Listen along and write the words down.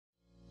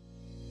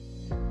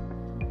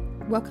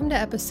Welcome to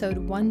episode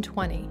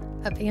 120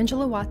 of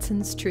Angela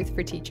Watson's Truth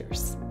for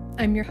Teachers.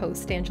 I'm your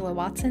host, Angela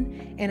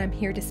Watson, and I'm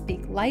here to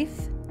speak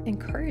life,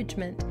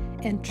 encouragement,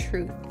 and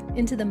truth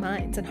into the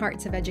minds and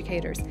hearts of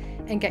educators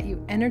and get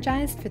you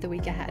energized for the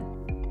week ahead.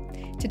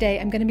 Today,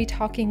 I'm going to be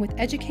talking with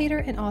educator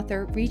and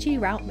author Regie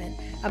Routman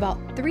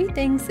about 3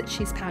 things that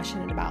she's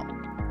passionate about: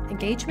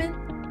 engagement,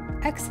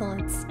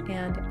 excellence,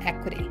 and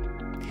equity.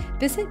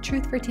 Visit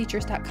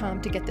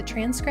truthforteachers.com to get the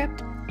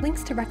transcript,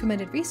 links to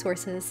recommended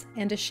resources,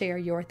 and to share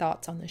your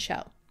thoughts on the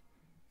show.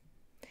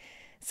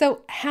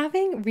 So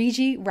having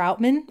Regie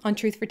Routman on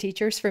Truth for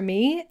Teachers for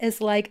me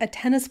is like a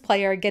tennis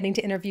player getting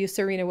to interview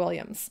Serena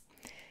Williams.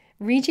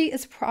 Regie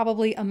is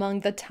probably among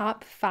the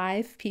top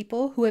 5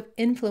 people who have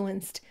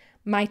influenced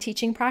my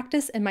teaching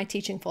practice and my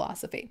teaching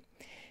philosophy.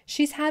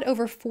 She's had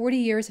over 40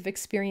 years of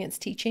experience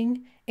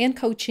teaching and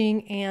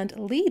coaching and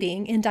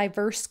leading in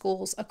diverse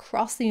schools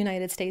across the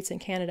United States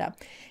and Canada,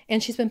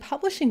 and she's been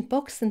publishing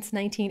books since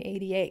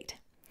 1988.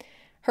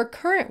 Her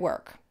current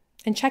work,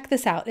 and check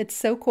this out, it's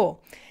so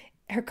cool.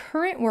 Her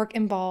current work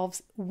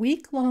involves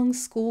week-long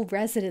school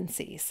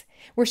residencies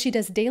where she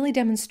does daily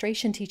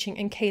demonstration teaching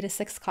in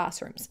K-6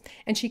 classrooms,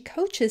 and she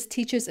coaches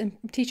teachers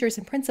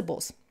and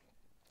principals.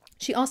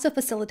 She also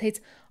facilitates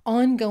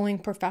ongoing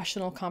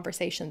professional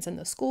conversations in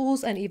the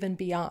schools and even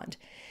beyond.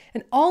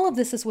 And all of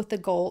this is with the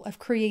goal of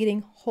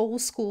creating whole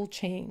school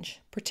change,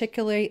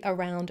 particularly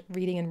around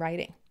reading and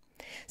writing.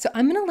 So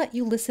I'm going to let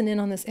you listen in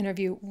on this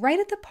interview right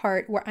at the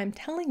part where I'm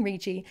telling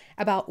Regie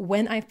about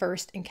when I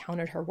first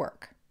encountered her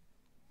work.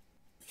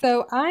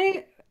 So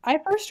I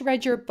first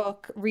read your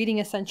book, Reading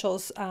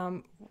Essentials,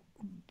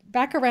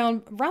 back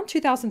around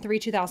 2003,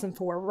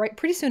 2004, right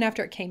pretty soon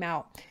after it came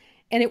out.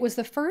 And it was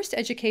the first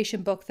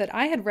education book that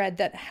I had read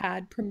that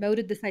had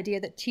promoted this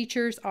idea that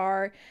teachers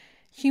are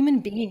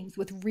human beings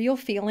with real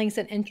feelings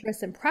and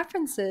interests and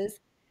preferences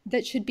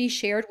that should be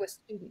shared with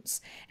students.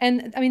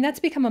 And I mean,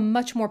 that's become a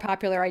much more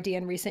popular idea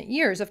in recent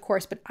years, of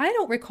course, but I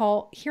don't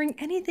recall hearing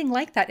anything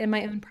like that in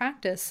my own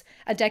practice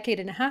a decade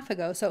and a half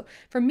ago. So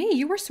for me,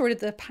 you were sort of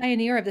the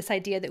pioneer of this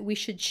idea that we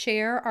should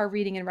share our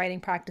reading and writing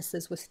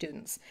practices with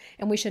students,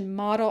 and we should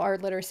model our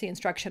literacy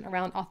instruction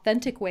around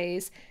authentic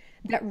ways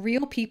that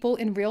real people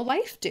in real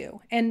life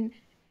do. And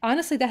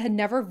honestly, that had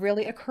never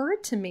really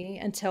occurred to me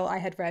until I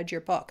had read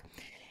your book.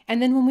 And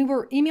then when we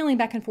were emailing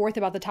back and forth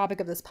about the topic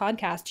of this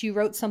podcast, you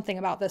wrote something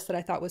about this that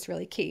I thought was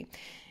really key.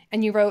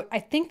 And you wrote, "I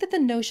think that the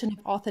notion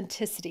of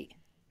authenticity,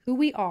 who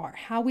we are,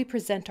 how we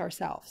present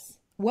ourselves,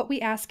 what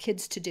we ask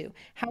kids to do,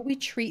 how we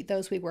treat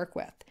those we work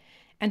with,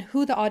 and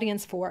who the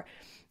audience for,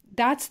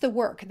 that's the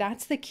work,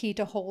 that's the key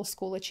to whole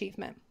school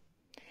achievement."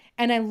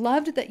 And I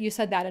loved that you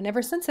said that. And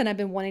ever since then, I've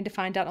been wanting to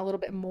find out a little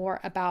bit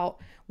more about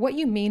what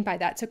you mean by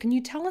that. So can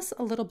you tell us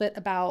a little bit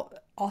about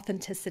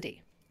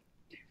authenticity?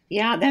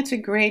 Yeah, that's a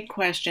great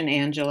question,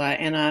 Angela.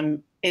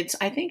 And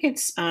I think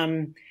it's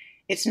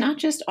not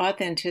just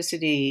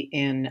authenticity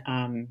in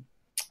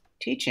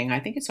teaching. I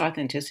think it's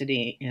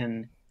authenticity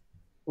in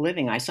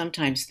living. I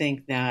sometimes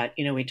think that,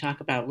 we talk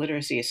about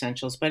literacy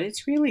essentials, but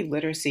it's really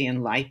literacy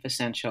and life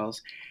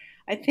essentials.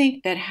 I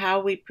think that how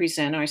we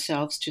present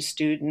ourselves to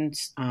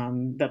students,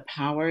 the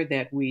power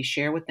that we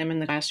share with them in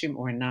the classroom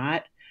or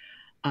not,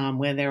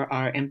 whether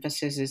our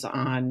emphasis is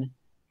on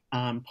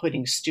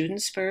putting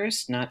students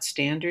first, not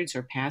standards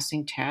or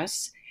passing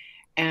tests,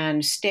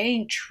 and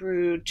staying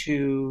true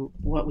to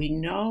what we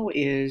know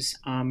is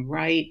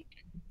right,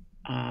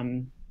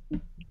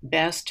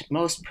 best,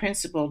 most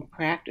principled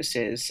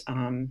practices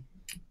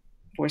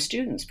for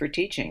students, for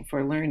teaching,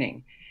 for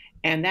learning.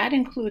 And that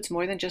includes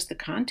more than just the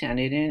content.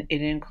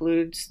 It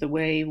includes the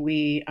way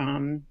we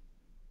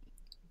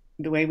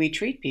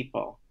treat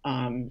people,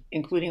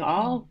 including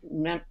all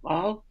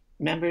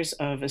members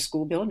of a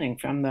school building,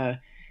 from the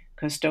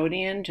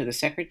custodian to the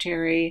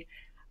secretary.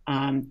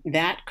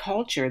 That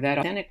culture, that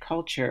authentic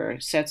culture,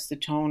 sets the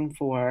tone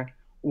for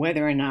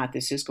whether or not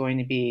this is going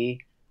to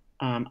be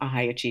a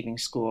high achieving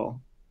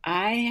school.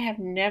 I have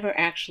never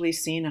actually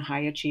seen a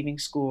high achieving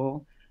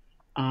school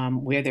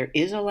where there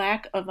is a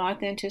lack of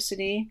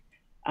authenticity.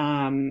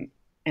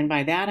 And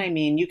by that, I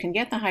mean, you can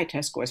get the high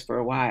test scores for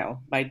a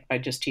while by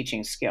just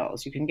teaching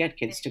skills. You can get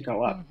kids to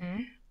go up.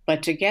 Mm-hmm.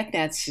 But to get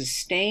that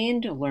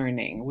sustained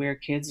learning where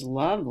kids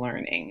love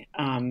learning,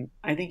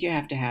 I think you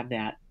have to have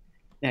that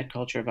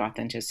culture of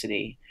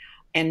authenticity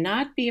and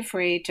not be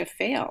afraid to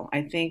fail.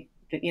 I think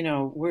that,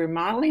 we're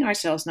modeling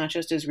ourselves not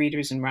just as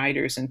readers and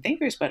writers and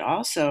thinkers, but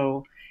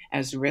also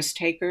as risk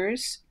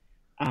takers,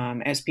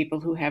 as people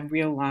who have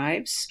real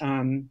lives.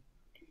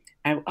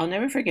 I'll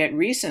never forget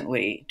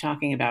recently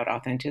talking about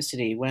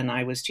authenticity when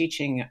I was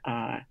teaching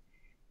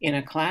in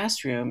a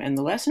classroom and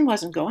the lesson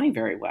wasn't going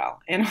very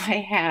well. And I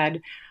had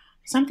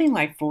something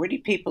like 40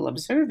 people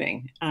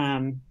observing,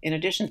 in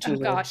addition to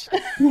Yeah,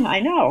 I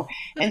know.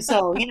 And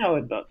so,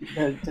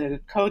 the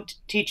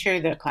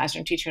co-teacher, the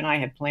classroom teacher, and I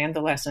had planned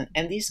the lesson,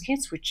 and these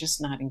kids were just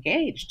not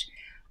engaged.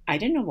 I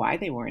didn't know why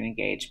they weren't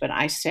engaged, but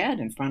I said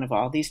in front of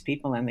all these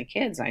people and the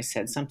kids, I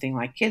said something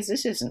like, "Kids,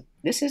 this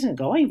isn't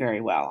going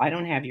very well. I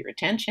don't have your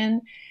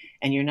attention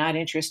and you're not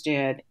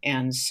interested.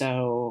 And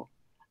so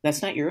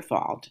That's not your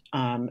fault.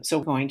 So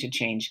we're going to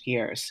change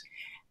gears.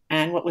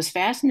 And what was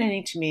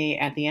fascinating to me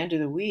at the end of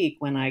the week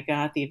when I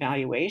got the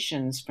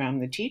evaluations from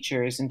the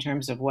teachers in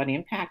terms of what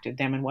impacted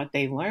them and what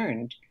they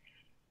learned,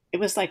 it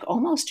was like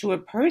almost to a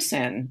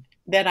person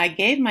that I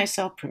gave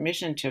myself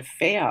permission to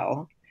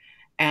fail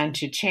and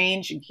to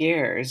change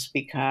gears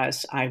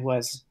because I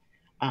was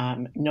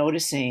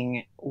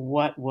noticing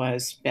what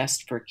was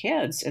best for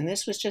kids. And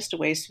this was just a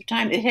waste of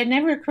time. It had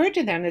never occurred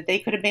to them that they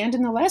could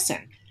abandon the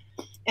lesson.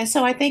 And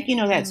so I think,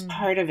 that's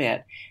part of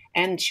it.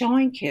 And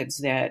showing kids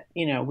that,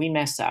 we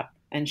mess up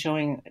and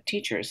showing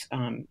teachers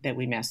that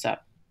we mess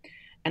up.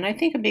 And I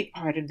think a big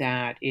part of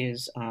that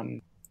is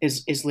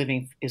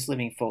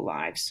living full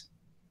lives.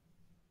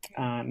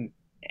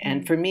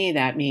 And for me,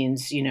 that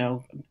means,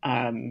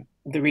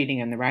 the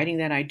reading and the writing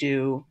that I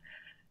do,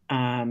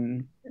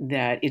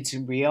 that it's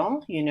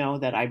real,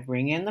 that I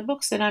bring in the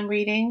books that I'm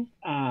reading.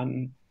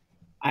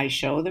 I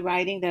show the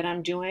writing that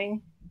I'm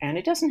doing. And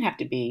it doesn't have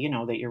to be,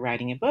 that you're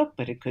writing a book,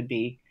 but it could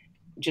be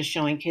just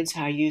showing kids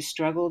how you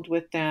struggled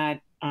with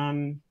that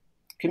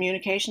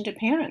communication to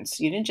parents.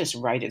 You didn't just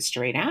write it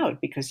straight out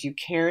because you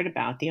cared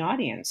about the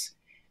audience.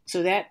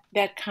 So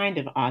that kind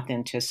of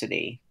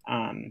authenticity,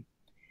 and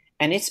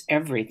it's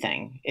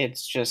everything.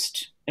 It's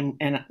just,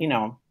 and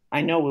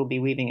I know we'll be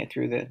weaving it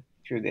through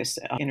this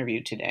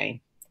interview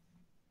today,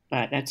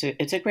 but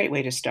it's a great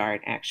way to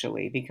start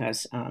actually,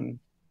 because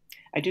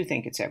I do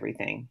think it's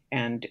everything,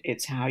 and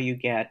it's how you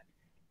get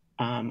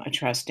a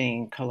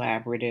trusting,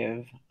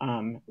 collaborative,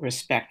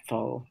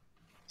 respectful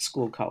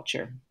school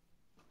culture.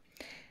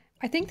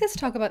 I think this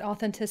talk about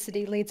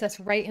authenticity leads us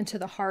right into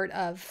the heart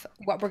of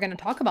what we're going to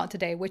talk about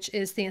today, which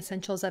is the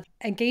essentials of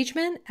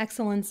engagement,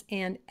 excellence,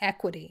 and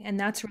equity. And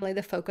that's really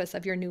the focus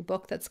of your new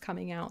book that's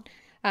coming out.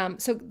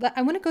 So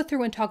I want to go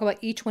through and talk about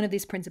each one of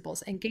these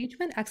principles: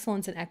 engagement,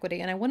 excellence, and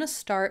equity. And I want to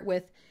start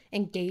with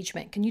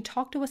engagement. Can you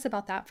talk to us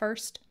about that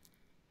first?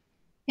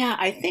 Yeah,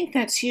 I think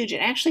that's huge. It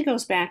actually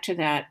goes back to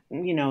that,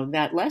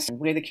 that lesson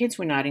where the kids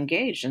were not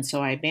engaged, and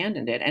so I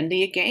abandoned it. And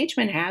the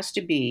engagement has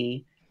to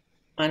be,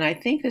 and I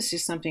think this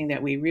is something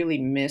that we really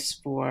miss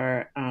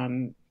for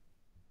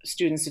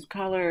students of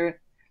color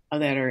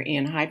that are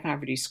in high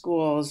poverty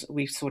schools.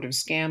 We sort of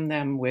scam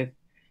them with,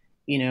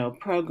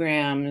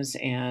 programs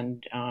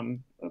and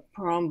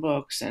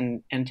Chromebooks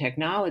and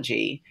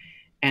technology,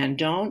 and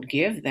don't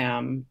give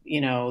them,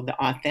 the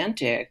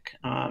authentic,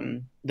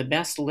 the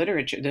best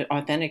literature, the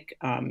authentic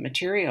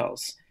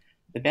materials,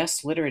 the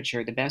best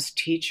literature, the best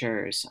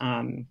teachers.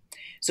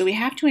 So we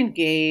have to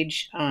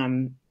engage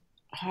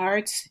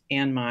hearts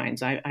and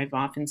minds. I've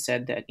often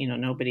said that,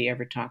 nobody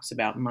ever talks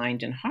about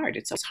mind and heart.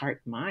 It's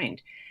heart and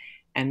mind.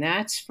 And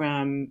that's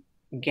from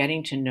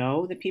getting to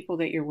know the people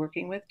that you're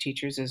working with,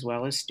 teachers as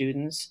well as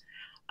students.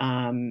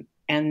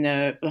 And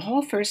the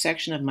whole first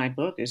section of my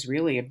book is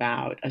really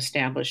about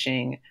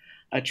establishing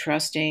a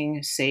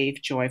trusting,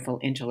 safe, joyful,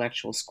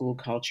 intellectual school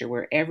culture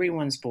where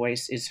everyone's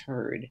voice is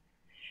heard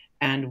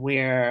and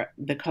where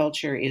the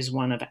culture is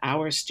one of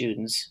our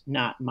students,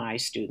 not my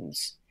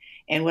students.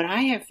 And what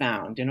I have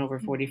found in over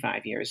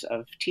 45 years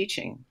of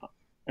teaching,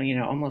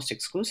 almost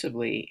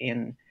exclusively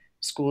in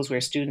schools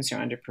where students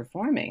are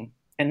underperforming,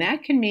 and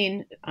that can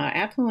mean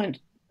affluent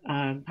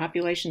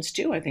populations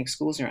too. I think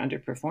schools are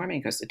underperforming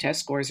because the test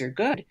scores are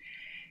good.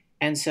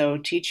 And so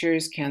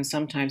teachers can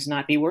sometimes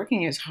not be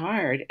working as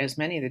hard as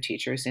many of the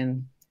teachers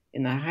in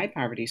the high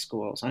poverty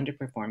schools,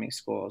 underperforming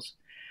schools.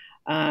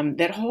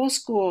 That whole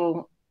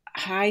school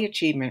high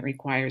achievement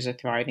requires a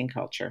thriving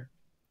culture.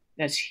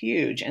 That's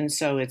huge. And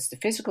so it's the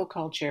physical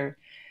culture,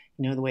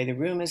 the way the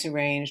room is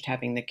arranged,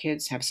 having the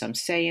kids have some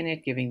say in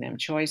it, giving them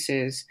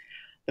choices,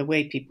 the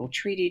way people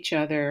treat each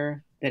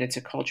other, that it's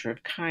a culture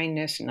of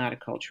kindness and not a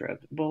culture of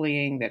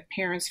bullying, that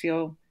parents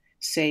feel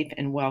safe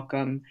and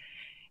welcome.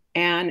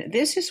 And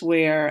this is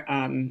where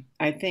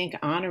I think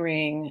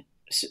honoring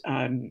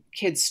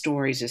kids'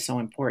 stories is so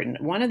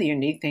important. One of the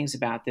unique things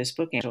about this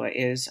book, Angela,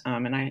 is,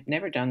 and I've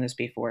never done this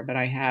before, but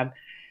I have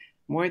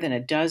more than a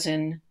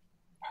dozen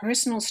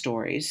personal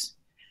stories,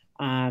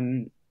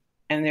 and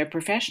they're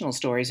professional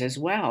stories as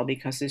well,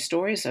 because they're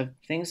stories of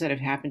things that have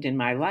happened in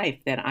my life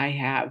that I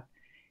have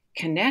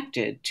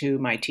connected to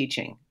my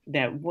teaching.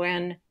 That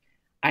when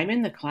I'm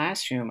in the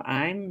classroom,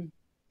 I'm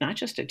not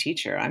just a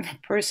teacher, I'm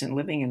a person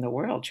living in the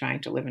world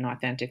trying to live an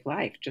authentic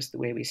life, just the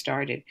way we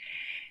started.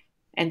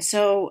 And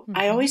so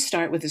I always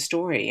start with a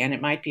story, and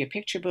it might be a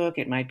picture book,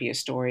 it might be a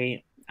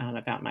story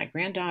about my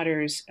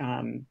granddaughters,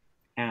 and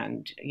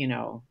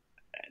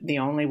the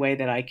only way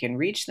that I can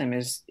reach them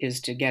is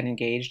to get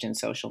engaged in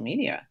social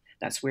media.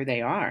 That's where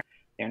they are.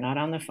 They're not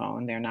on the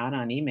phone, they're not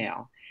on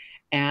email.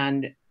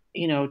 And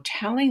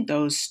telling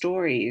those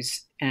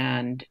stories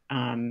and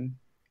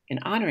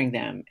honoring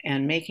them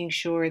and making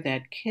sure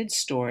that kids'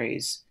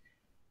 stories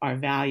are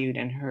valued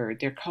and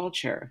heard, their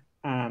culture,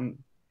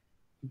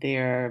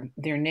 their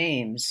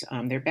names,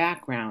 their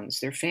backgrounds,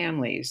 their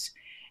families.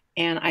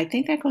 And I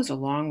think that goes a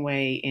long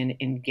way in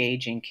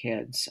engaging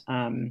kids.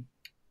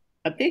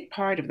 A big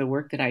part of the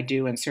work that I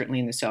do, and certainly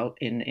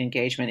in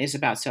engagement, is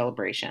about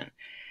celebration.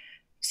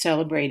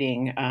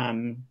 Celebrating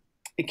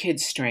the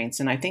kids' strengths.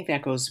 And I think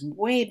that goes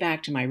way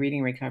back to my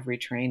reading recovery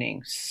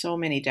training so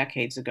many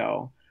decades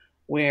ago,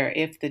 where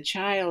if the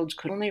child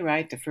could only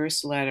write the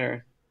first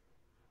letter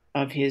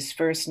of his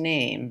first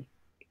name,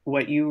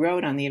 what you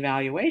wrote on the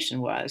evaluation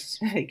was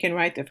he can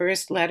write the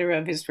first letter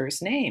of his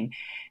first name.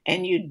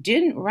 And you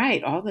didn't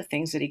write all the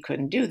things that he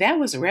couldn't do. That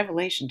was a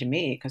revelation to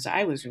me because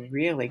I was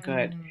really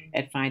good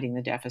at finding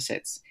the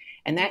deficits.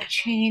 And that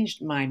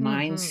changed my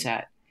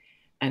mindset.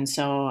 And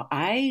so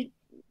I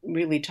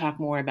really talk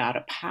more about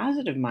a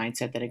positive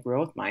mindset than a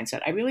growth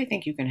mindset. I really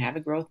think you can have a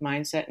growth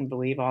mindset and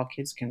believe all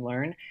kids can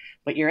learn,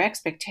 but your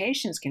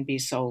expectations can be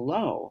so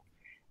low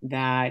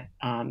that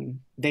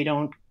they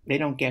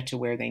don't get to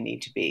where they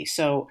need to be.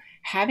 So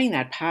having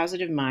that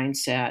positive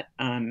mindset,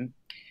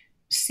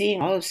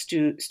 seeing all of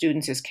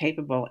students as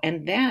capable,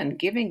 and then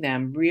giving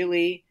them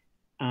really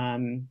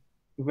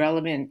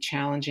relevant,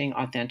 challenging,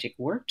 authentic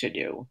work to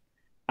do.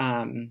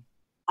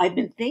 I've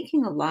been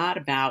thinking a lot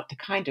about the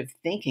kind of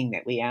thinking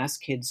that we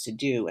ask kids to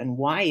do, and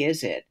why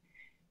is it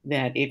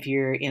that if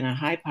you're in a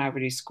high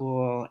poverty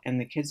school and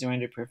the kids are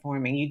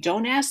underperforming, you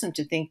don't ask them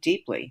to think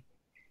deeply.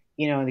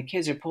 You know, the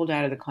kids are pulled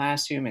out of the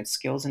classroom, it's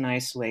skills in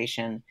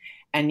isolation.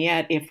 And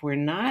yet, if we're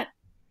not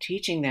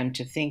teaching them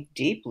to think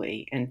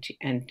deeply and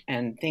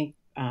think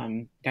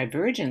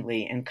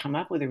divergently and come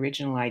up with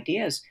original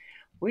ideas,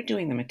 we're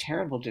doing them a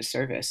terrible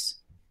disservice.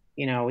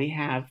 You know, we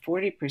have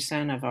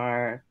 40% of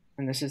our,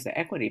 and this is the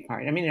equity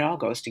part. I mean, it all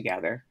goes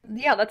together.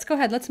 Yeah, let's go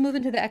ahead. Let's move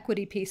into the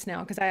equity piece now,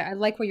 because I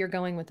like where you're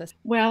going with this.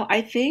 Well,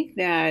 I think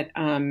that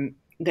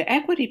the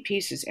equity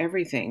piece is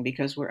everything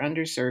because we're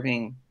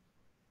underserving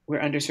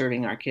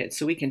our kids.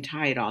 So we can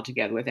tie it all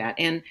together with that.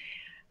 And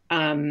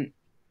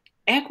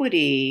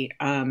equity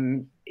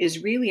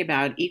is really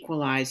about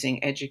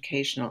equalizing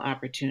educational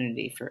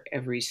opportunity for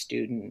every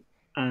student.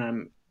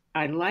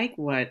 I like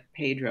what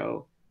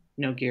Pedro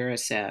Noguera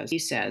says. He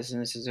says,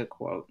 and this is a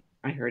quote,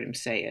 I heard him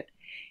say it,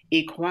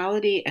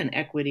 "Equality and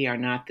equity are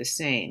not the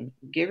same.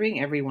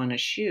 Giving everyone a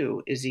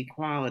shoe is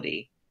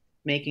equality.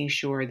 Making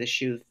sure the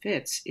shoe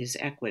fits is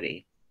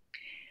equity."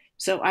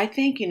 So I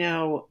think,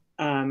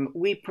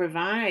 we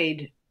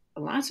provide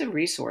lots of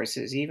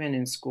resources, even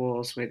in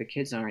schools where the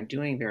kids aren't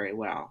doing very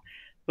well,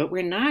 but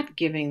we're not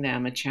giving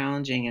them a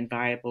challenging and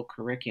viable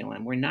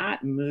curriculum. We're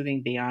not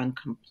moving beyond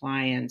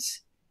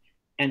compliance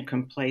and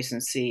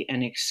complacency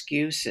and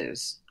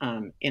excuses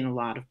in a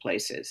lot of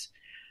places.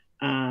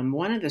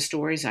 One of the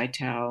stories I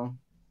tell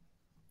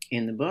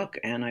in the book,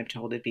 and I've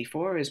told it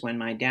before, is when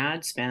my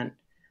dad spent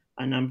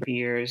a number of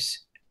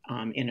years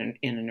in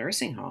a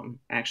nursing home,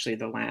 actually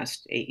the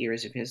last 8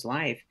 years of his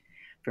life.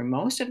 For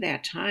most of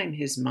that time,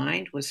 his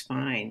mind was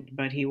fine,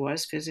 but he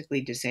was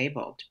physically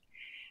disabled.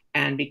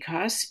 And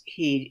because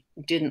he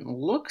didn't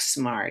look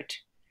smart,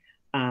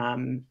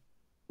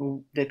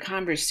 the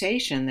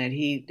conversation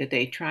that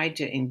they tried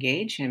to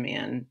engage him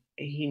in,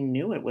 he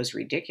knew it was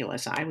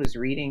ridiculous. I was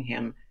reading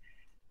him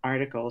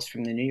articles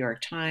from the New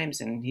York Times,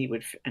 and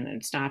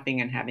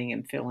stopping and having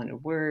him fill in a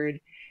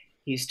word.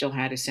 He still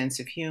had a sense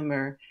of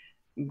humor,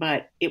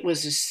 but it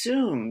was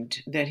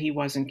assumed that he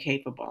wasn't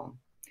capable.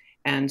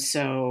 And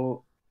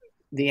so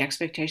the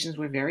expectations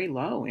were very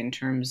low in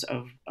terms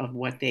of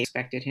what they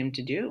expected him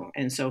to do.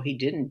 And so he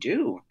didn't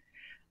do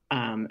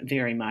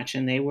very much.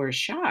 And they were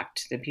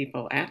shocked, the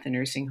people at the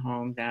nursing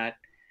home, that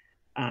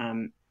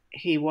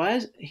he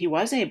was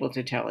able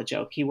to tell a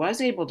joke. He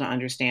was able to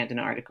understand an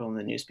article in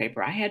the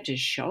newspaper. I had to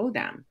show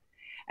them.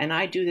 And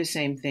I do the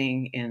same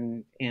thing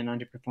in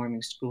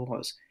underperforming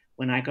schools.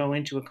 When I go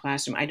into a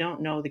classroom, I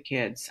don't know the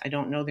kids. I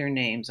don't know their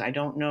names. I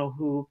don't know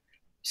who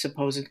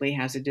supposedly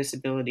has a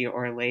disability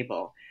or a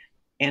label.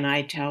 And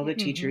I tell the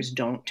teachers,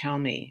 don't tell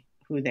me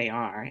who they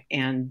are,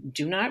 and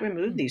do not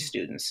remove these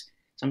students.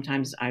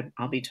 Sometimes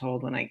I'll be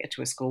told when I get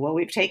to a school, well,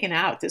 we've taken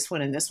out this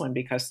one and this one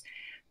because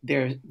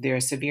there are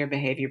severe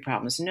behavior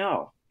problems.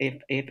 No,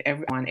 if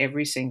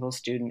every single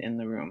student in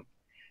the room,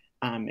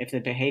 if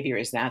the behavior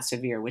is that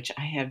severe, which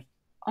I have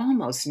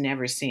almost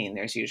never seen,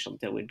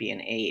 there would be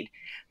an aid.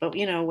 But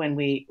when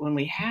we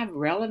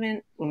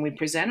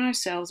present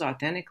ourselves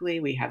authentically,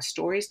 we have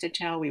stories to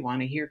tell. We want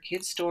to hear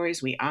kids'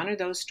 stories. We honor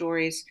those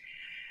stories.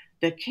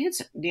 The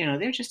kids,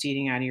 they're just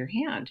eating out of your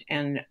hand.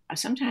 And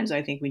sometimes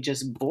I think we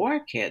just bore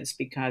kids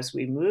because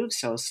we move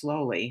so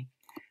slowly.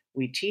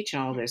 We teach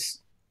all this.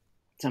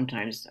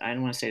 Sometimes I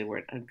don't want to say the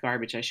word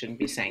garbage. I shouldn't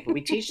be saying, but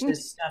we teach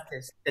this stuff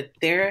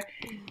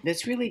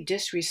that's really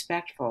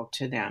disrespectful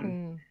to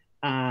them.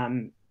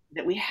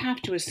 That we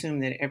have to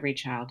assume that every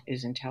child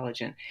is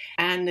intelligent.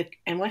 And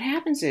what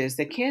happens is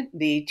the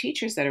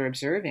teachers that are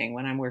observing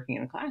when I'm working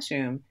in a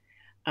classroom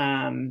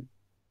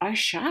are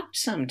shocked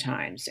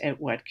sometimes at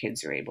what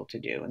kids are able to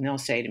do. And they'll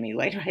say to me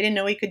later, I didn't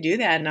know he could do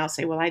that. And I'll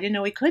say, well, I didn't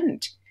know he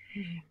couldn't.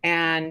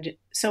 And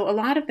so a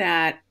lot of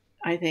that,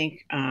 I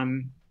think,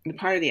 the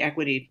part of the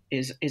equity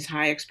is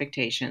high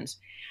expectations.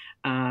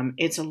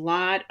 It's a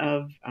lot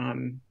of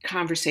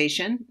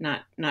conversation,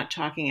 not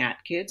talking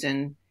at kids.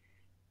 And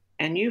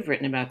you've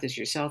written about this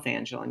yourself,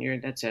 Angela,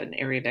 and that's an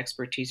area of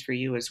expertise for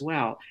you as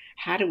well.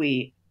 How do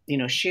we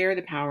share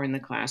the power in the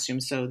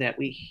classroom so that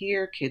we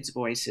hear kids'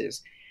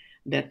 voices,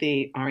 that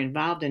they are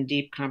involved in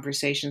deep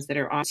conversations that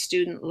are all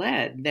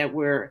student-led, that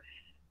we're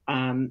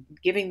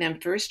giving them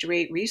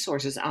first-rate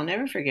resources. I'll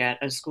never forget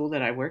a school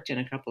that I worked in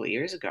a couple of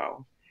years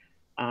ago.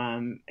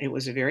 It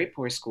was a very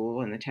poor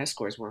school, and the test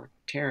scores were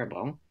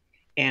terrible.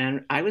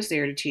 And I was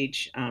there to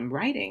teach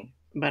writing.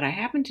 But I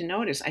happened to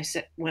notice, I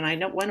said, when I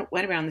went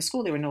around the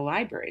school, there were no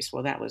libraries.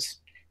 Well,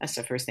 that's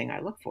the first thing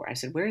I looked for. I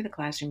said, where are the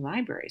classroom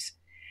libraries?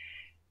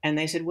 And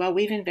they said, well,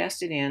 they had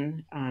invested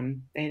in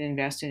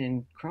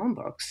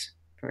Chromebooks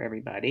for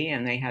everybody,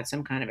 and they had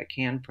some kind of a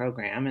canned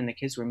program, and the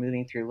kids were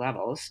moving through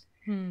levels.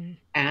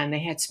 And they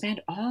had spent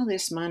all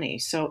this money.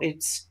 So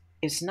it's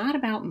not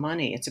about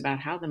money, it's about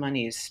how the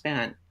money is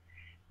spent.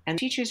 And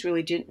teachers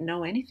really didn't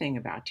know anything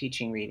about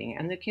teaching reading.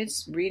 And the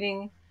kids'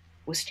 reading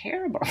was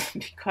terrible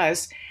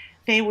because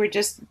they were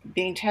just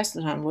being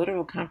tested on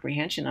literal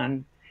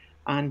comprehension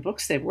on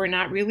books that were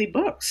not really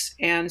books.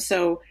 And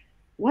so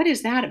what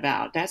is that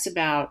about? That's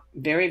about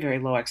very, very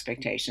low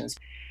expectations.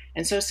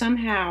 And so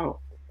somehow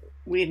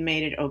we've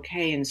made it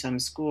okay in some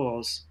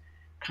schools,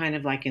 kind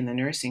of like in the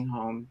nursing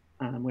home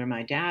where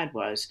my dad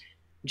was,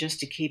 just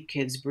to keep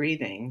kids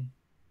breathing,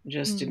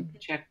 just to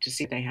check to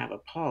see if they have a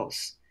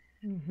pulse.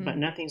 But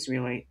nothing's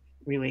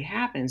really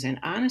happens. And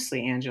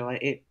honestly, Angela,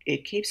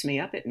 it keeps me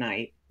up at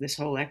night, this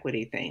whole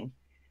equity thing.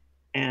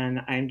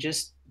 And I'm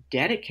just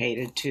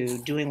dedicated to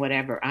doing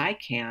whatever I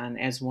can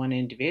as one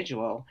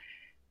individual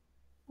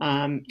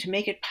to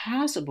make it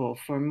possible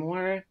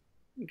for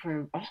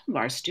all of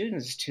our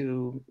students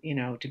to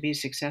be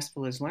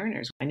successful as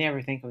learners. I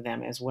never think of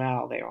them as,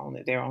 well,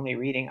 they're only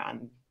reading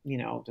on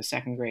the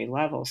second grade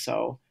level,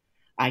 so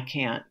I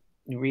can't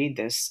read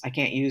this. I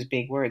can't use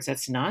big words.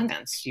 That's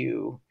nonsense.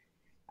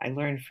 I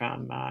learned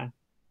from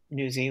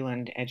New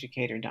Zealand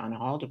educator Don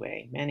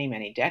Haldaway many,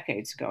 many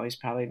decades ago. He's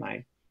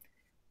probably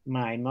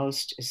my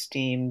most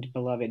esteemed,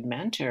 beloved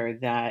mentor,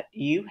 that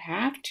you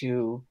have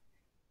to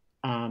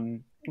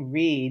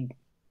read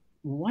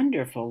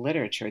wonderful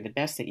literature, the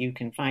best that you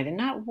can find, and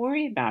not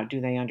worry about,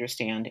 do they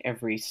understand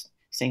every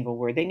single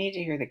word. They need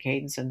to hear the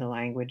cadence and the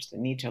language. They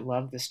need to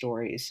love the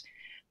stories,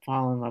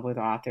 fall in love with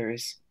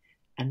authors,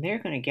 and they're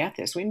going to get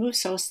this. We move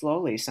so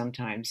slowly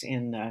sometimes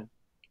in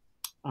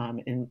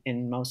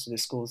most of the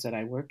schools that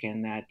I work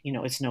in that,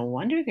 it's no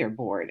wonder they're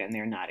bored and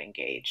they're not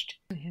engaged.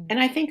 And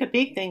I think a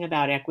big thing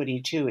about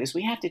equity too is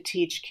we have to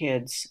teach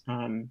kids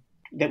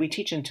that we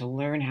teach them to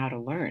learn how to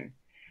learn.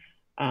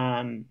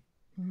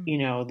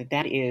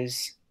 That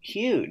is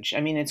huge.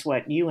 I mean, it's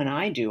what you and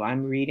I do.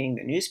 I'm reading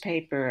the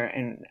newspaper,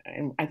 and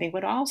I think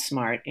what all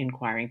smart,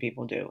 inquiring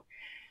people do.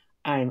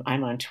 I'm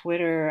on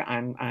Twitter.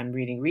 I'm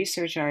reading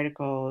research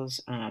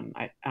articles.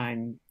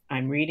 I'm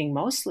reading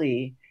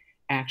mostly,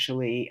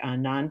 actually,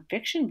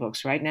 nonfiction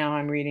books. Right now,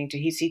 I'm reading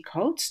Ta-Nehisi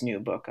Coates' new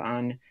book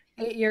on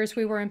 8 Years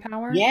We Were in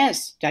Power.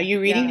 Yes. Are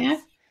you reading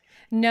that?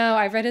 No,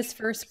 I read his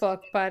first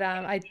book, but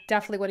I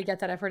definitely want to get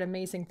that. I've heard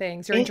amazing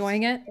things. You're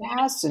enjoying it?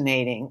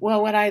 Fascinating.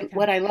 Well, what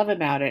I love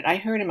about it, I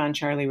heard him on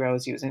Charlie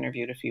Rose. He was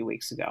interviewed a few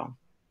weeks ago.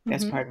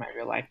 That's part of my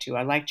real life too.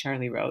 I like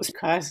Charlie Rose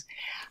because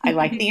I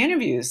like the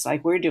interviews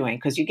like we're doing,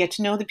 because you get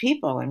to know the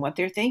people and what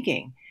they're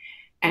thinking.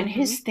 And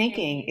his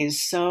thinking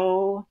is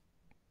so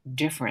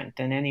different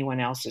than anyone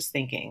else's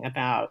thinking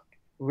about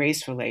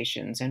race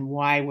relations and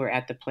why we're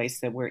at the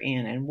place that we're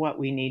in and what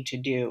we need to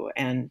do.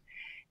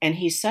 And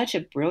he's such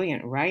a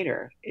brilliant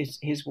writer.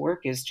 His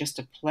work is just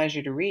a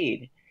pleasure to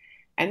read.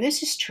 And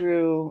this is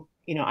true.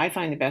 I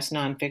find the best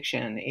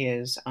nonfiction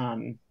is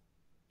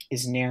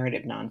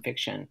narrative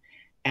nonfiction.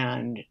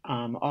 And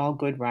all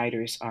good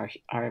writers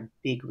are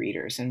big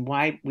readers. And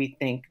why we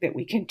think that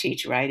we can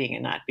teach writing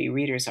and not be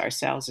readers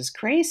ourselves is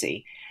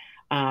crazy.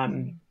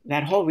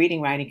 That whole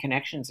reading, writing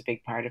connection is a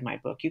big part of my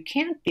book. You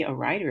can't be a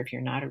writer if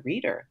you're not a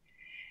reader.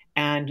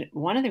 And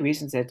one of the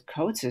reasons that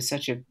Coates is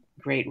such a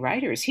great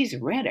writer is he's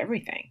read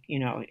everything,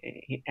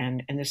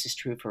 and this is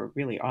true for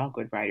really all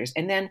good writers.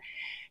 And then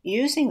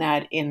using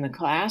that in the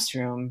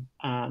classroom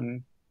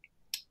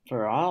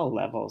for all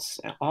levels,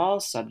 all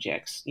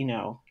subjects,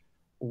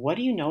 what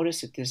do you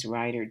notice that this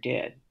writer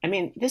did? I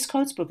mean, this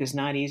Coates book is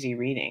not easy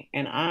reading,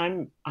 and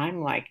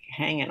I'm like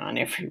hanging on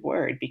every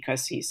word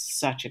because he's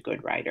such a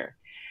good writer.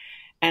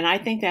 And I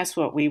think that's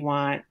what we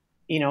want,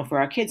 for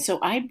our kids. So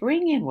I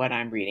bring in what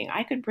I'm reading.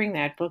 I could bring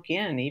that book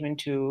in even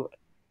to,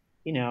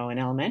 an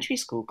elementary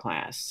school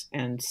class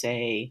and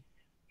say,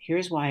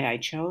 here's why I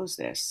chose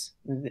this,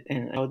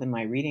 and show them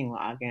my reading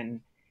log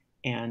and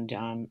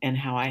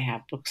how I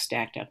have books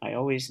stacked up. I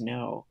always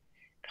know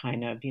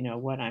kind of,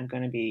 what I'm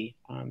going to be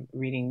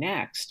reading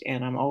next.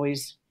 And I'm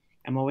always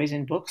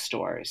in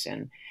bookstores.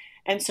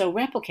 And so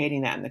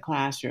replicating that in the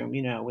classroom,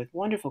 with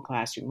wonderful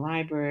classroom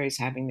libraries,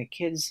 having the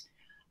kids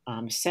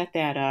set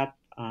that up,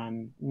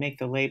 make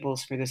the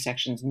labels for the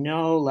sections,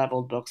 no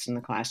leveled books in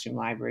the classroom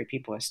library.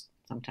 People are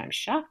sometimes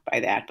shocked by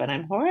that, but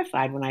I'm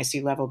horrified when I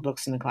see leveled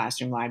books in the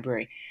classroom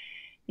library.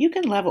 You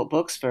can level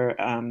books for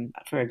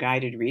a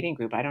guided reading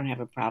group. I don't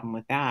have a problem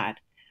with that.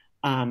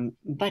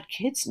 But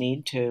kids we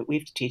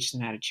have to teach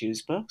them how to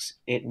choose books.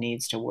 It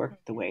needs to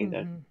work the way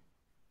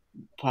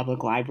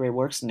public library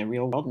works in the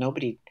real world.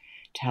 Nobody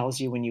tells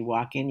you when you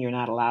walk in you're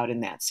not allowed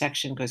in that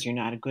section because you're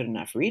not a good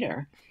enough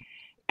reader.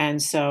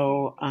 And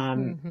so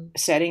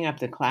setting up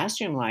the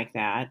classroom like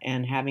that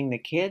and having the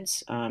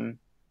kids, in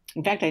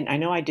fact, I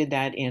know I did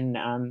that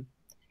in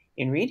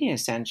Reading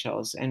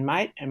Essentials, and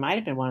I might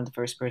have been one of the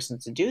first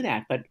persons to do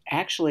that, but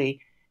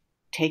actually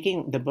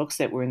taking the books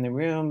that were in the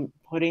room,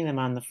 putting them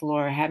on the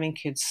floor, having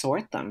kids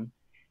sort them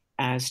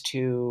as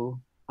to,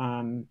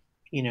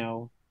 you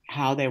know,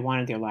 how they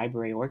wanted their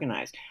library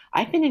organized.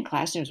 I've been in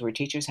classrooms where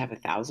teachers have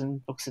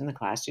 1,000 books in the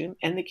classroom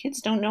and the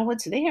kids don't know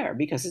what's there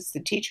because it's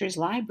the teacher's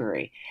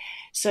library.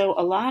 So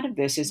a lot of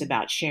this is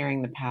about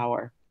sharing the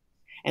power.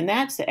 And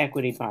that's the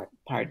equity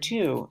part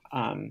too,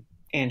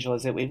 Angela,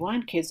 is that we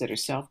want kids that are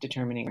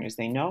self-determining learners.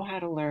 They know how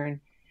to learn.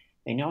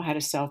 They know how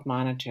to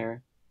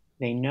self-monitor.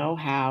 They know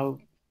how,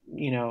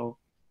 you know,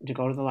 to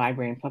go to the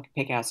library and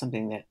pick out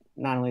something that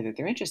not only that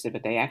they're interested,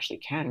 but they actually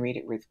can read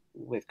it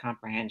with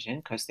comprehension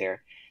because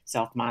they're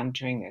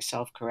self-monitoring, they're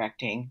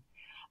self-correcting.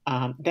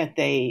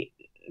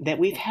 That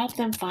we've helped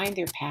them find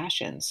their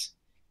passions.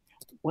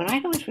 When I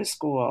go into a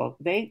school,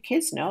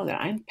 kids know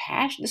that I'm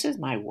passionate. This is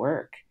my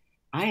work.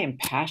 I am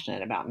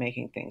passionate about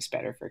making things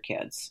better for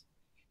kids.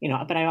 You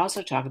know, but I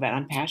also talk about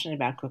I'm passionate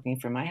about cooking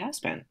for my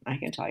husband. I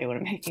can tell you what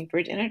I'm making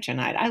for dinner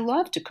tonight. I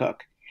love to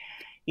cook,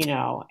 you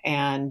know,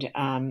 and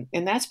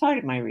that's part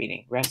of my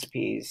reading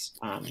recipes,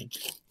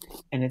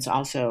 and it's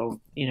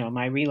also, you know,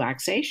 my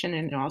relaxation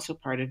and also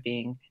part of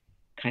being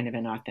kind of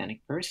an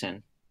authentic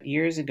person.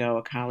 Years ago,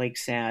 a colleague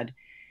said,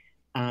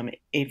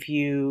 if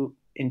you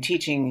in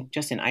teaching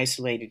just in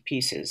isolated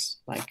pieces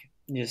like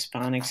just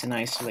phonics in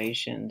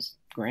isolations,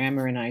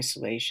 grammar in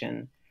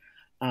isolation,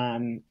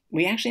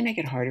 we actually make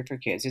it harder for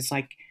kids. It's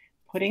like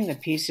putting the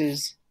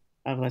pieces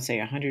of, let's say,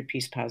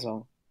 100-piece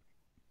puzzle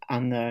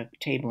on the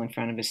table in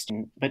front of a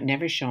student, but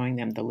never showing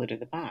them the lid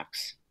of the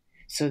box.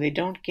 So they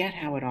don't get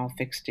how it all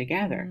fits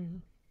together.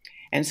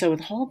 And so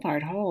with whole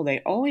part whole, they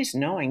always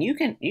knowing you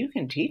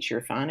can teach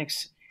your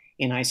phonics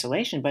in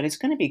isolation, but it's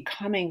going to be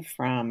coming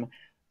from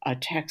a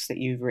text that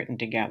you've written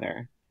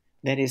together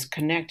that is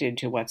connected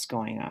to what's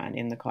going on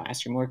in the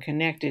classroom or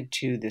connected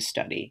to the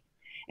study.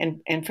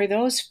 And for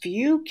those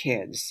few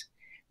kids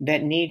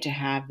that need to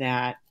have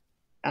that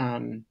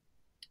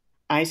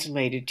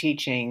isolated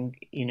teaching,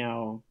 you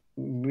know,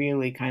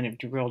 really kind of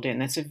drilled in,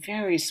 that's a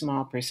very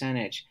small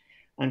percentage.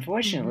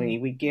 Unfortunately,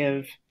 we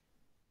give,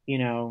 you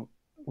know,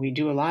 we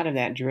do a lot of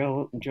that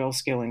drill,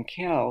 skill, and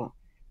kill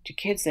to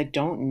kids that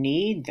don't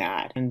need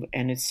that.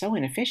 And it's so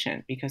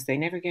inefficient because they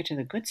never get to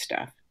the good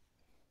stuff.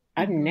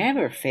 I've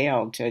never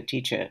failed to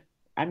teach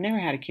I've never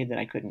had a kid that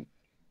I couldn't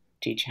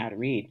teach how to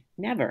read.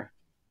 Never.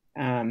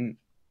 And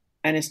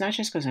it's not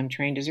just because I'm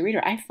trained as a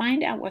reader. I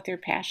find out what they're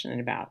passionate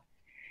about.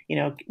 You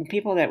know,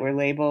 people that were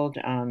labeled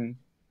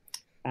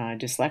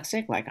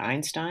dyslexic, like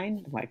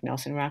Einstein, like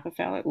Nelson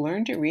Rockefeller,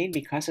 learned to read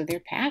because of their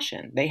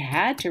passion. They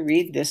had to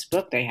read this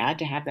book. They had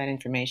to have that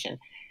information.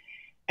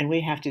 And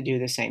we have to do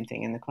the same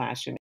thing in the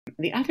classroom.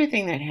 The other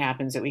thing that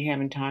happens that we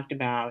haven't talked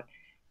about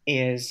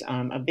is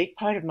a big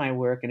part of my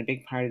work and a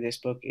big part of this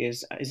book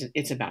is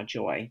it's about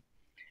joy.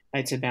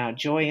 It's about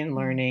joy in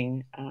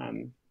learning.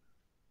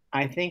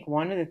 I think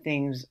one of the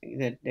things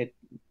that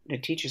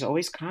teachers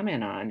always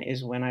comment on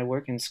is when I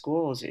work in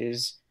schools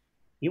is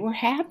you were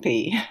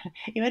happy.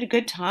 You had a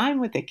good time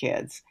with the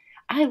kids.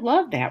 I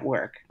love that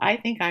work. I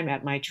think I'm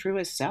at my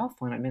truest self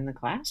when I'm in the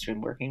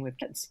classroom working with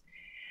kids.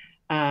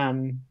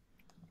 And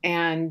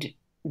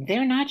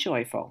they're not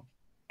joyful.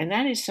 And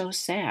that is so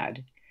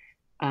sad.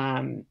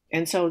 And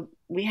so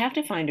we have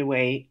to find a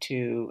way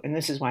to, and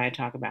this is why I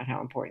talk about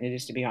how important it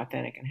is to be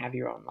authentic and have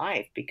your own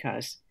life,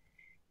 because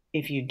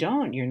if you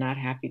don't, you're not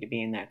happy to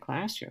be in that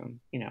classroom.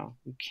 You know,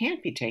 you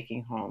can't be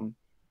taking home,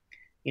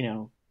 you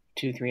know,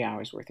 2-3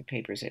 hours worth of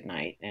papers at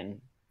night. And,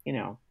 you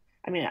know,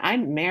 I mean,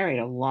 I'm married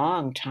a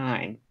long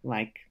time,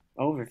 like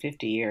over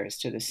 50 years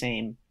to the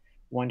same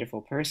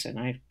wonderful person.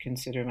 I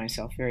consider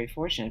myself very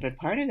fortunate, but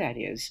part of that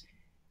is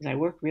I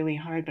work really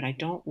hard, but I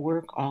don't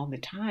work all the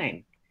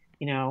time.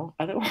 You know,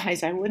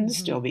 otherwise I wouldn't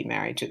still be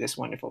married to this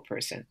wonderful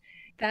person.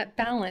 That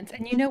balance.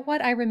 And you know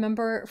what? I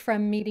remember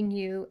from meeting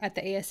you at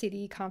the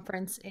ASCD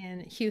conference in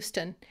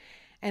Houston.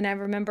 And I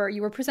remember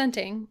you were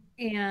presenting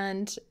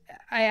and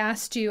I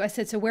asked you, I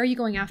said, so where are you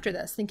going after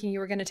this? Thinking you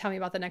were going to tell me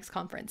about the next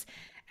conference.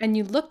 And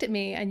you looked at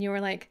me and you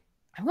were like,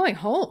 I'm going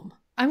home.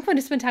 I'm going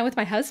to spend time with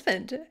my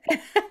husband.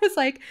 I was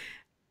like,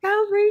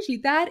 wow,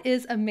 Regie, that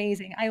is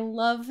amazing. I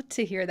love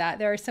to hear that.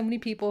 There are so many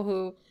people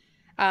who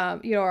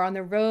you know, are on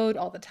the road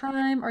all the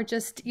time, or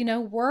just, you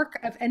know, work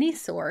of any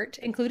sort,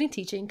 including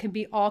teaching, can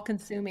be all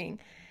consuming.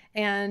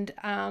 And,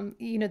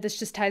 you know, this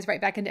just ties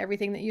right back into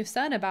everything that you've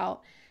said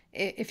about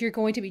if you're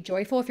going to be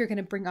joyful, if you're going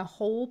to bring a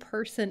whole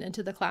person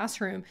into the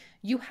classroom,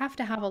 you have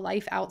to have a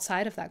life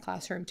outside of that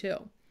classroom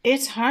too.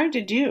 It's hard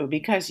to do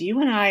because you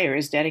and I are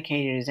as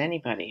dedicated as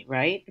anybody,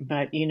 right?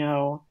 But, you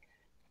know,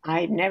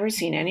 I've never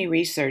seen any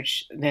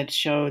research that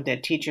showed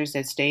that teachers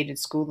that stayed at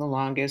school the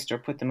longest or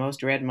put the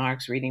most red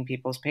marks reading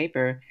people's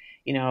paper,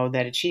 you know,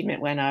 that achievement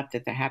went up,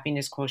 that the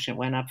happiness quotient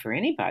went up for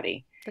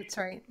anybody. That's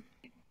right.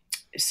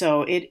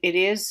 So it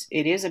is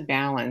a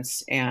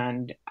balance,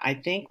 and I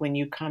think when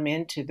you come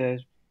into the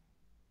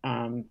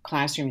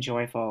classroom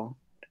joyful,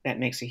 that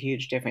makes a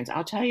huge difference.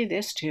 I'll tell you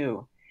this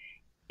too: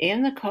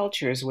 in the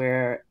cultures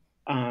where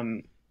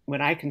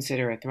what I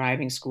consider a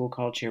thriving school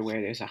culture,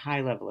 where there's a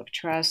high level of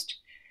trust,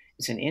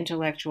 it's an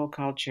intellectual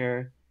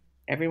culture,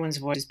 everyone's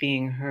voice is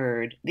being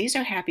heard. These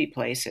are happy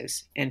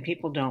places, and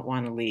people don't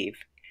want to leave.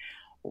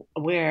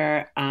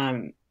 Where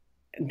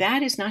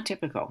that is not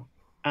typical,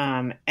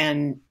 and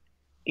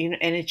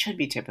and it should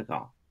be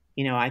typical.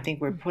 I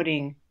think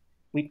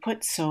we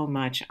put so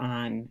much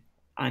on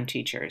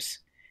teachers,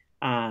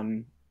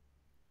 um,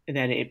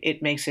 that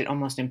it makes it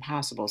almost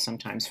impossible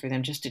sometimes for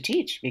them just to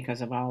teach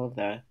because of all of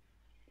the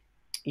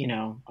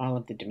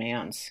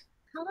demands.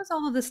 How does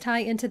all of this tie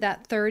into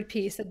that third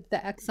piece,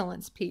 the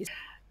excellence piece?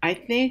 I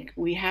think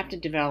we have to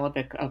develop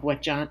of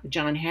what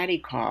John Hattie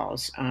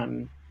calls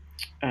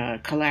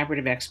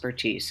collaborative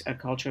expertise, a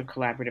culture of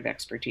collaborative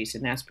expertise,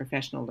 and that's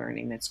professional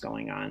learning that's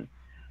going on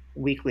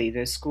weekly.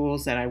 The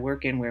schools that I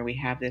work in where we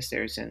have this,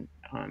 there's an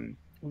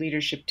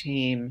leadership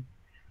team.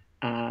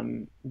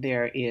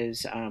 There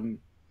is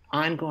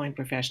ongoing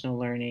professional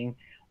learning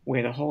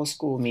where the whole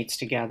school meets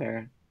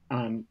together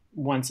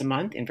once a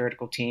month in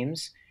vertical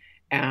teams,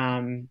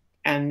 and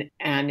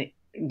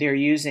they're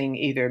using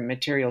either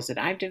materials that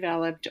I've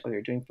developed, or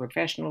they're doing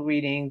professional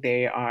reading.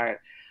 They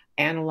are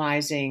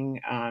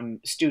analyzing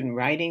student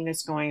writing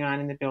that's going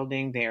on in the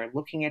building. They are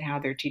looking at how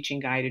they're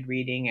teaching guided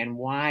reading and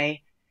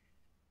why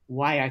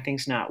are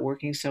things not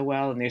working so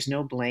well. And there's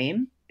no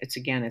blame. It's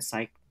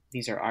like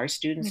these are our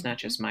students, not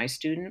just my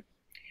student.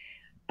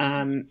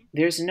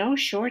 There's no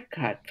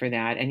shortcut for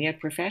that, and yet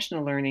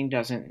professional learning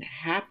doesn't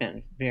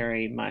happen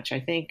very much. I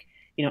think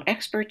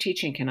expert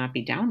teaching cannot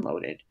be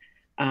downloaded.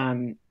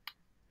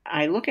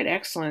 I look at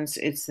excellence.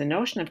 It's the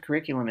notion of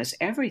curriculum as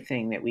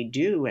everything that we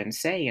do and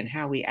say and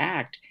how we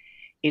act.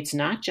 It's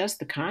not just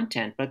the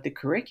content, but the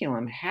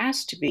curriculum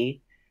has to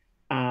be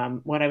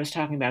what I was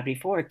talking about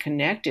before,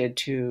 connected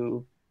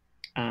to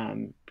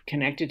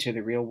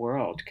the real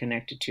world,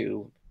 connected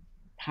to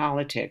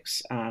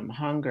politics,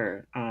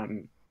 hunger.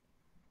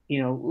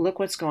 Look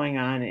what's going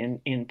on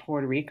in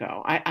Puerto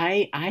Rico.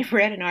 I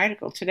read an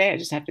article today. I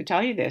just have to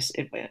tell you this.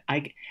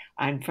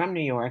 I'm from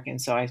New York, and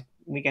so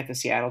we get the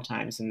Seattle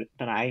Times,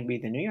 but I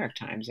read the New York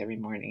Times every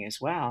morning as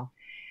well.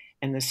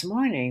 And this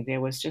morning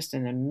there was just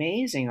an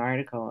amazing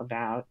article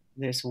about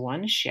this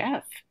one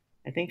chef,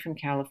 I think from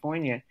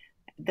California,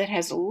 that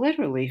has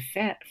literally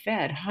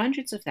fed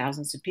hundreds of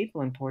thousands of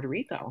people in Puerto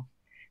Rico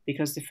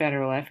because the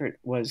federal effort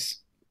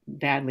was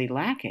badly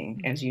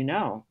lacking, as you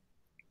know.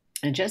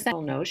 And just that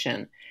whole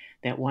notion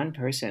that one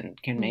person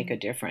can make a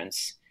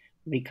difference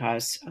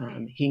because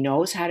he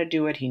knows how to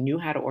do it, he knew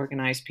how to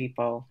organize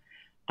people,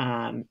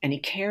 and he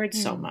cared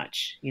so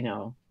much,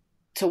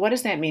 So what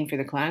does that mean for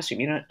the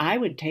classroom? I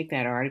would take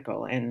that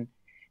article and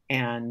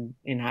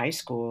in high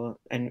school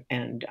and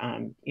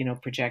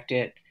project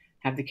it,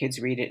 have the kids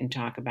read it and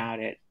talk about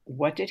it.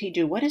 What did he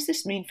do? What does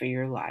this mean for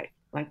your life?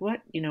 Like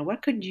what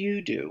could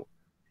you do?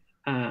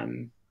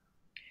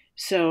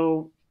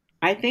 So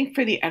I think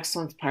for the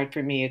excellence part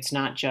for me, it's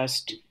not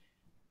just,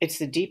 it's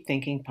the deep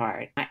thinking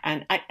part.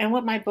 And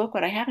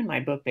what I have in my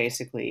book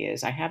basically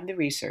is I have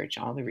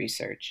all the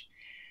research,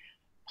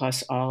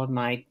 plus all of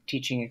my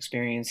teaching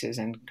experiences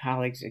and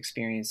colleagues'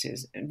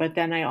 experiences. But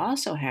then I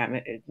also have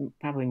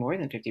probably more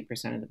than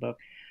 50% of the book.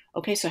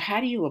 Okay, so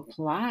how do you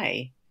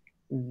apply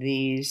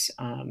these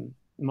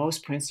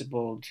most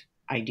principled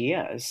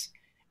ideas?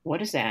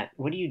 What is that?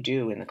 What do you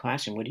do in the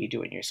classroom? What do you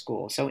do in your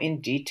school? So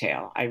in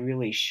detail, I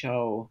really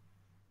show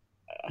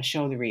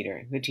the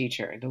reader, the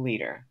teacher, the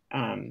leader.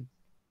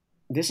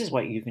 This is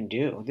what you can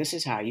do. This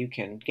is how you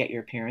can get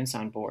your parents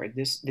on board.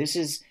 This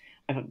is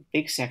a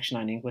big section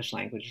on English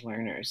language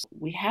learners.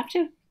 We have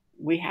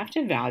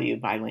to value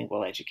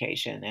bilingual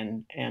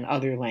education and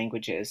other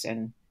languages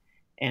and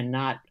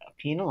not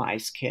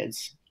penalize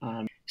kids.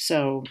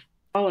 So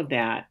all of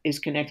that is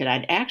connected.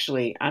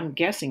 I'm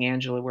guessing,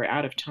 Angela, we're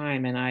out of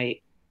time, and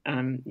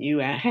you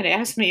had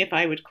asked me if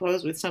I would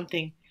close with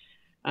something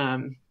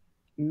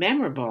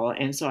memorable,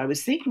 and so I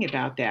was thinking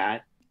about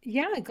that.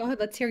 Yeah, go ahead.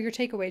 Let's hear your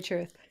takeaway,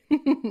 Truth.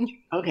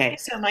 Okay,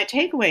 so my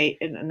takeaway,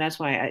 and that's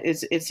why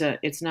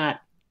it's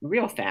not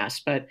real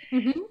fast, but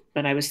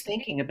I was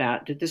thinking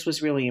about that this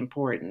was really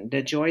important.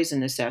 The joy is a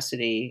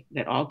necessity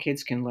that all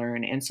kids can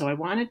learn, and so I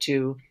wanted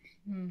to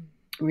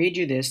read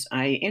you this.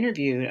 I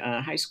interviewed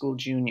a high school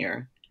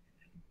junior,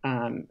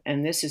 and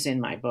this is in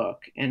my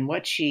book.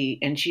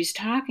 And she's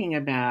talking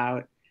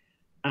about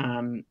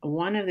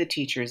one of the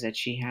teachers that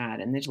she had,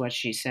 and this is what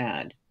she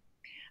said.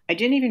 I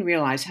didn't even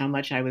realize how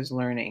much I was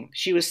learning.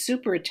 She was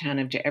super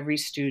attentive to every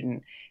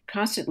student,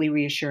 constantly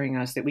reassuring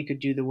us that we could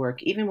do the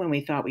work, even when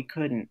we thought we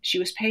couldn't. She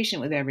was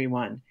patient with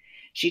everyone.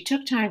 She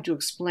took time to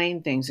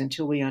explain things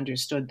until we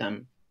understood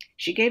them.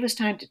 She gave us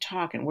time to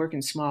talk and work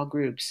in small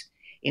groups.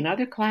 In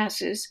other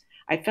classes,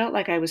 I felt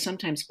like I was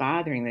sometimes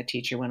bothering the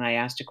teacher when I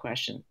asked a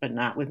question, but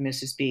not with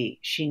Mrs. B.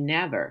 She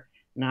never,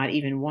 not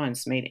even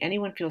once, made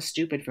anyone feel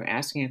stupid for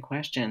asking a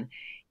question,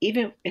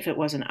 even if it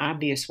was an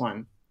obvious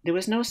one. There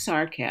was no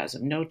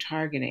sarcasm, no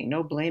targeting,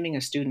 no blaming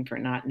a student for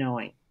not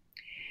knowing.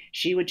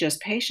 She would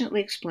just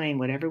patiently explain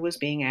whatever was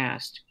being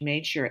asked,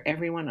 made sure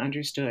everyone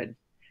understood.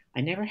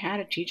 I never had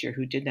a teacher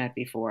who did that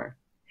before.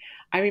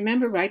 I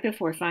remember right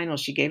before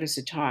finals, she gave us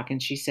a talk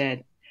and she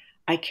said,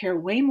 "I care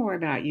way more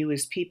about you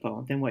as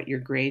people than what your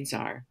grades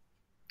are."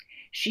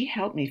 She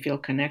helped me feel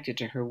connected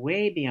to her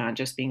way beyond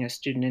just being a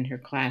student in her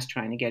class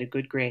trying to get a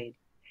good grade.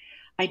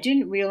 I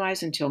didn't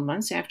realize until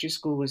months after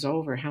school was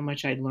over how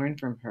much I'd learned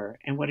from her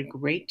and what a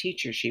great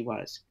teacher she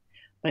was.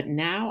 But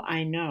now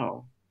I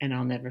know, and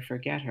I'll never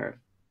forget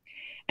her.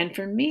 And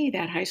for me,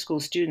 that high school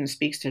student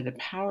speaks to the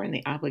power and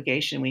the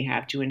obligation we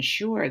have to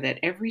ensure that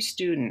every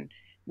student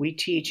we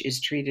teach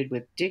is treated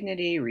with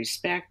dignity,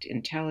 respect,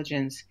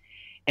 intelligence,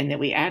 and that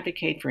we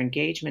advocate for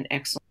engagement,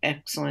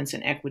 excellence,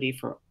 and equity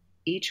for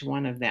each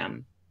one of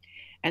them.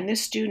 And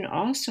this student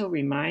also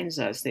reminds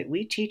us that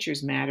we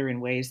teachers matter in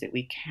ways that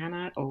we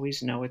cannot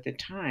always know at the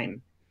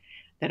time,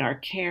 that our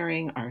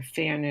caring, our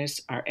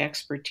fairness, our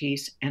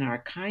expertise, and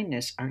our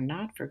kindness are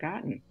not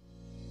forgotten.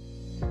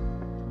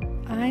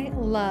 I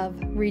love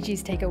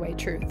Regie's takeaway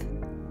truth.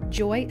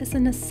 Joy is a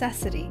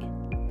necessity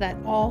that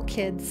all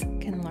kids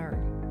can learn.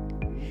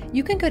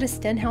 You can go to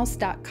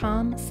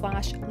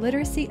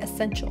stenhouse.com/literacy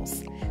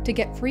essentials to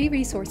get free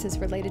resources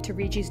related to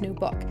Regie's new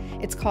book.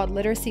 It's called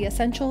Literacy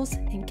Essentials,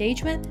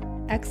 Engagement,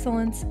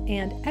 Excellence,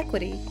 and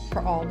Equity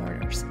for All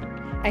Learners.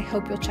 I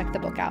hope you'll check the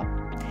book out.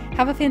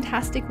 Have a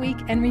fantastic week,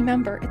 and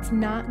remember, it's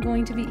not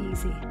going to be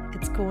easy.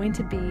 It's going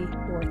to be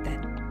worth it.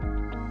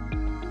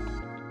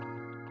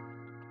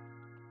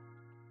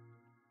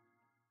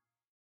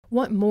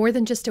 Want more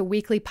than just a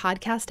weekly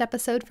podcast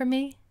episode from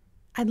me?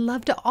 I'd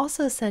love to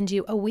also send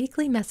you a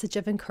weekly message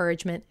of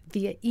encouragement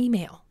via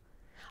email.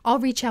 I'll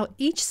reach out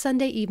each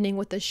Sunday evening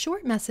with a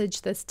short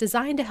message that's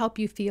designed to help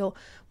you feel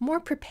more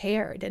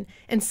prepared and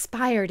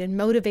inspired and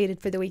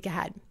motivated for the week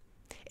ahead.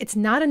 It's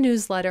not a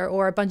newsletter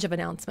or a bunch of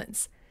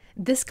announcements.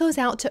 This goes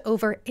out to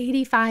over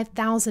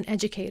 85,000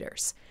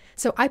 educators.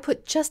 So I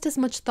put just as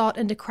much thought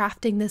into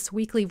crafting this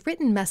weekly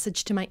written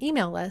message to my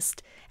email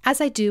list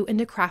as I do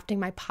into crafting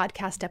my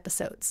podcast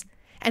episodes.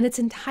 And it's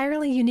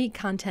entirely unique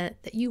content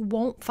that you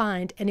won't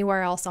find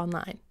anywhere else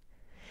online.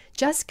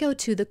 Just go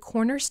to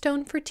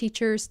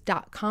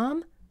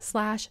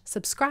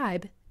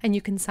thecornerstoneforteachers.com/subscribe and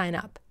you can sign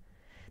up.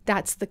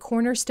 That's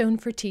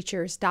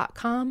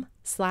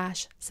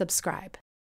thecornerstoneforteachers.com/subscribe.